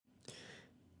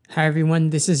Hi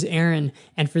everyone, this is Aaron,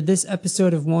 and for this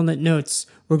episode of Walnut Notes,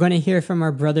 we're going to hear from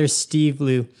our brother Steve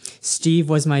Liu. Steve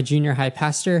was my junior high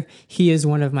pastor, he is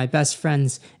one of my best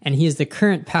friends, and he is the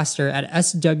current pastor at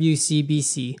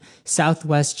SWCBC,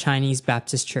 Southwest Chinese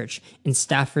Baptist Church, in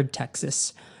Stafford,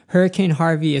 Texas. Hurricane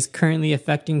Harvey is currently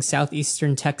affecting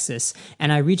southeastern Texas,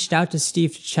 and I reached out to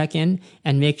Steve to check in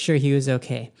and make sure he was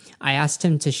okay. I asked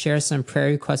him to share some prayer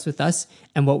requests with us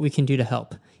and what we can do to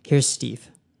help. Here's Steve.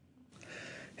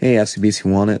 Hey, SCBC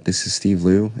Walnut, this is Steve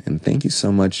Liu, and thank you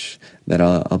so much that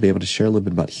I'll be able to share a little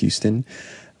bit about Houston.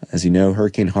 As you know,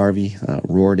 Hurricane Harvey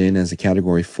roared in as a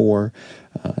Category 4,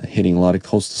 hitting a lot of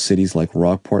coastal cities like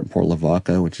Rockport and Port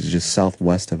Lavaca, which is just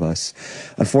southwest of us.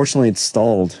 Unfortunately, it's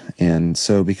stalled, and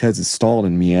so because it's stalled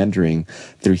and meandering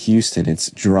through Houston, it's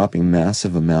dropping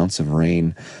massive amounts of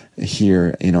rain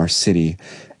here in our city.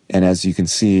 And as you can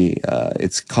see,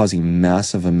 it's causing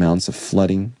massive amounts of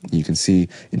flooding. You can see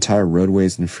entire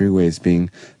roadways and freeways being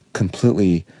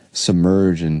completely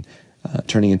submerged and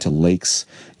turning into lakes.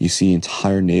 You see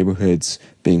entire neighborhoods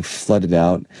being flooded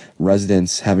out,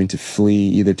 residents having to flee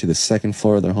either to the second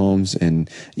floor of their homes and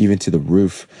even to the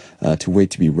roof to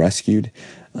wait to be rescued.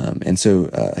 And so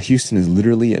Houston is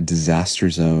literally a disaster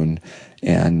zone,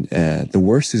 and the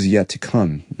worst is yet to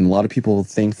come. And a lot of people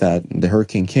think that the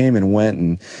hurricane came and went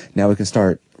and now we can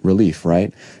start relief,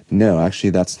 right? No, actually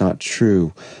that's not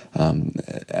true.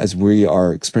 As we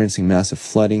are experiencing massive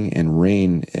flooding and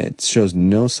rain, it shows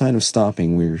no sign of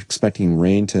stopping. We're expecting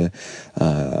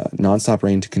nonstop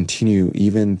rain to continue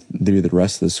even through the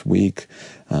rest of this week,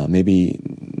 maybe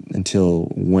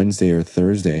until Wednesday or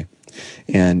Thursday.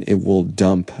 And it will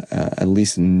dump at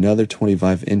least another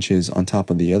 25 inches on top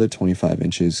of the other 25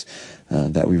 inches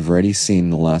that we've already seen in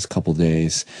the last couple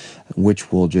days,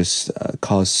 which will just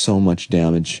cause so much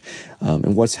damage.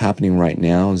 And what's happening right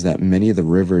now is that many of the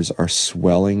rivers are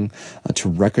swelling to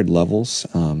record levels.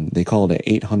 They call it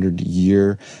an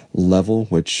 800-year level,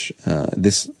 which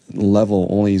this level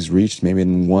only is reached maybe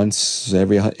once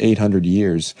every 800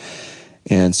 years.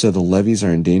 And so the levees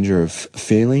are in danger of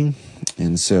failing.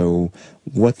 And so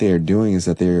what they are doing is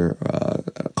that they're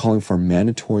calling for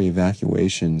mandatory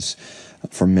evacuations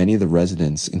for many of the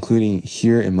residents, including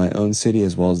here in my own city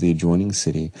as well as the adjoining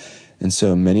city. And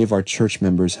so many of our church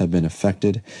members have been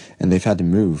affected, and they've had to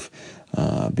move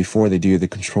before they do the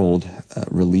controlled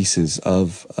releases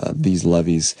of these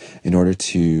levees in order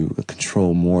to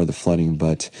control more of the flooding.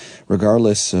 But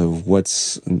regardless of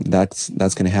that's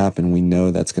going to happen, we know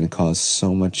that's going to cause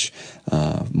so much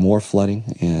more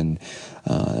flooding, and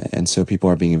so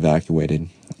people are being evacuated.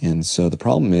 And so the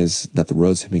problem is that the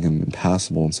roads have become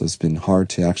impassable, and so it's been hard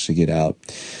to actually get out.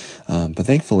 But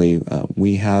thankfully,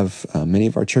 we have many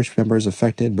of our church members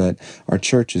affected, but our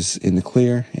church is in the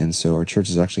clear, and so our church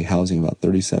is actually housing about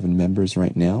 37 members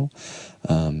right now.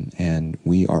 And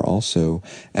we are also,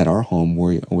 at our home,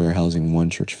 we're housing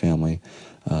one church family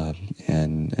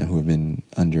and who have been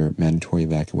under mandatory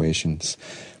evacuations.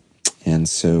 And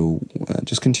so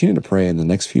just continue to pray in the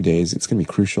next few days. It's going to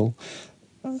be crucial.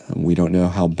 We don't know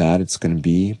how bad it's going to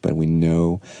be, but we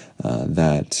know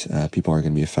that people are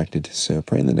going to be affected. So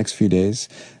pray in the next few days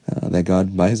that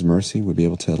God, by His mercy, would be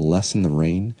able to lessen the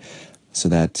rain so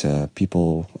that that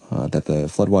the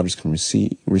floodwaters can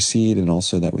recede, and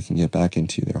also that we can get back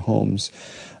into their homes.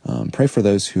 Pray for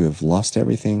those who have lost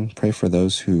everything. Pray for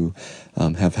those who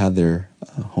have had their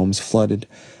homes flooded.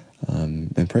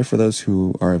 And pray for those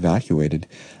who are evacuated.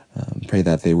 Pray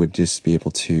that they would just be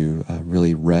able to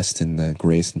really rest in the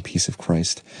grace and peace of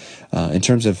Christ. In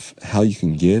terms of how you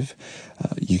can give,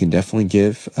 you can definitely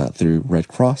give through Red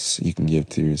Cross. You can give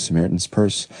through Samaritan's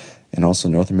Purse, and also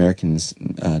North American's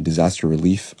disaster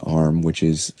relief arm, which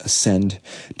is Ascend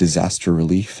Disaster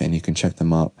Relief. And you can check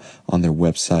them out on their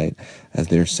website as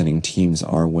they're sending teams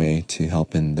our way to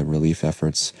help in the relief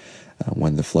efforts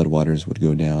when the floodwaters would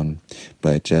go down.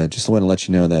 But just want to let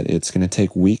you know that it's going to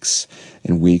take weeks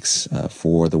and weeks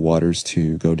for the waters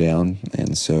to go down,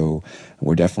 and so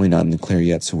we're definitely not in the clear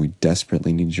yet. So we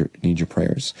desperately need your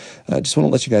prayers. Just want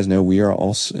to let you guys know we are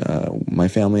also, my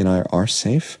family and I are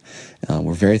safe.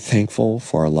 We're very thankful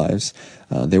for our lives.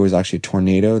 There was actually a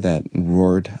tornado that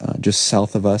roared just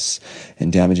south of us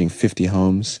and damaging 50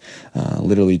 homes,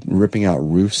 literally ripping out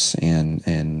roofs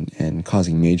and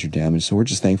causing major damage. So we're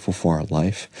just thankful for our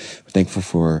life. We're thankful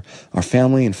for our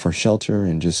family and for shelter,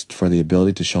 and just for the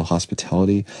ability to show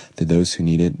hospitality to those who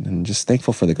need it, and just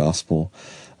thankful for the gospel.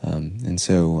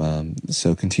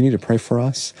 So continue to pray for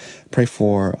us. Pray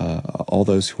for all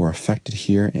those who are affected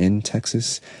here in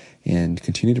Texas. and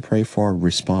continue to pray for our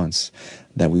response,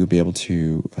 that we would be able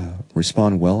to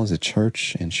respond well as a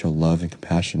church and show love and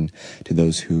compassion to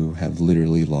those who have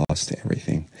literally lost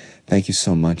everything. Thank you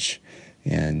so much,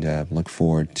 and look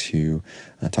forward to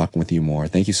talking with you more.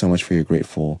 Thank you so much for your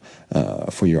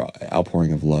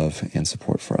outpouring of love and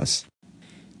support for us.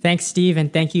 Thanks, Steve,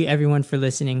 and thank you everyone for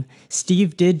listening.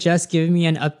 Steve did just give me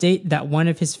an update that one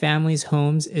of his family's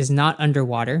homes is not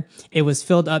underwater. It was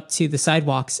filled up to the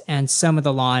sidewalks and some of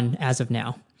the lawn as of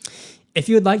now. If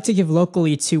you would like to give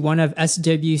locally to one of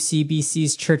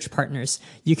SWCBC's church partners,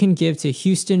 you can give to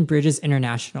Houston Bridges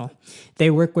International.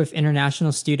 They work with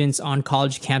international students on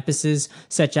college campuses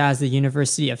such as the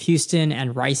University of Houston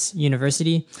and Rice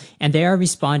University, and they are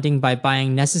responding by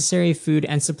buying necessary food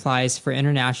and supplies for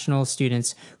international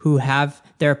students who have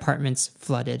their apartments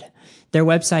flooded. Their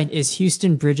website is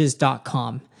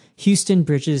houstonbridges.com,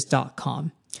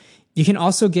 houstonbridges.com. You can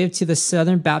also give to the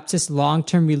Southern Baptist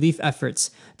long-term relief efforts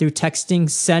through texting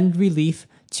Send Relief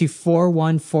to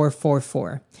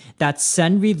 41444. That's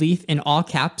Send Relief in all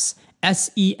caps,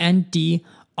 SENDRELIEF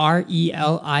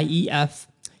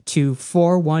to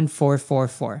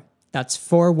 41444. That's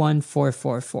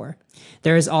 41444.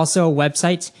 There is also a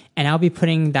website, and I'll be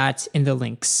putting that in the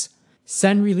links.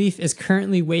 Send Relief is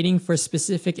currently waiting for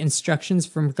specific instructions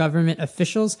from government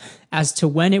officials as to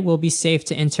when it will be safe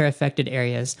to enter affected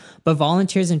areas, but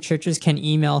volunteers and churches can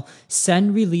email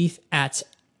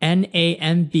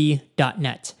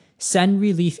sendrelief@namb.net.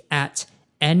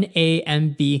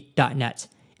 Sendrelief@namb.net.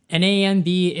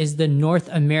 NAMB is the North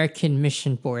American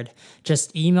Mission Board.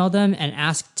 Just email them and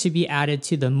ask to be added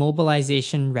to the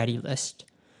mobilization ready list.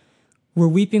 We're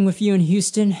weeping with you in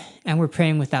Houston, and we're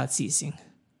praying without ceasing.